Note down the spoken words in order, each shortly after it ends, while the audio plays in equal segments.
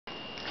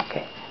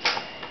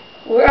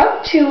We're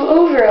up to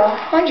over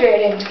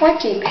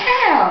 120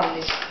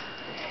 pounds.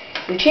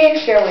 We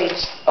changed our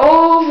weights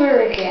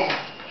over again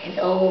and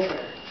over.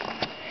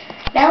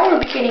 Now we're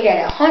beginning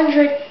at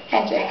 100.5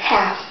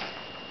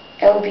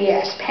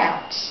 lbs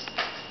pounds.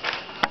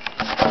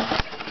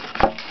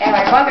 And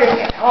my mother's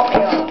going to help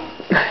me out.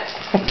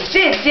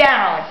 Sit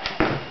down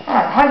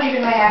on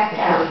 100.5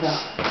 pounds.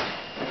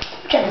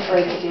 Which I'm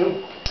afraid to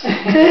do.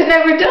 Because I've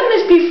never done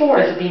this before.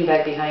 There's a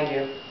beanbag behind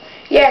you.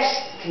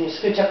 Yes. Can you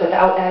scooch up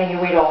without adding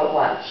your weight all at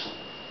once?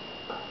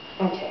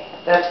 Okay,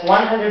 that's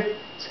 100.5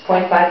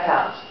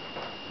 pounds.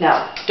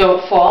 Now,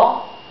 don't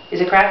fall.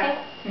 Is it cracking?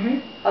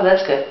 Oh,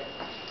 that's good.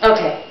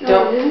 Okay,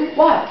 don't.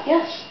 What?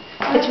 Yes.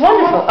 It's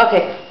wonderful.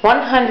 Okay,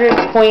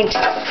 100.5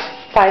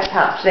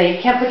 pounds. Now,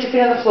 you can't put your feet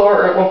on the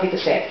floor or it won't be the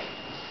same.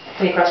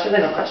 Can you cross your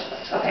legs? No, cross your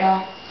legs. Okay.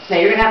 No. Now,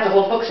 you're going to have to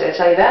hold books. Did I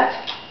tell you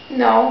that?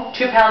 No.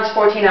 2 pounds,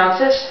 14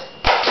 ounces.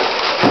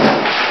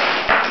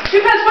 2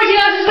 pounds, 14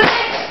 ounces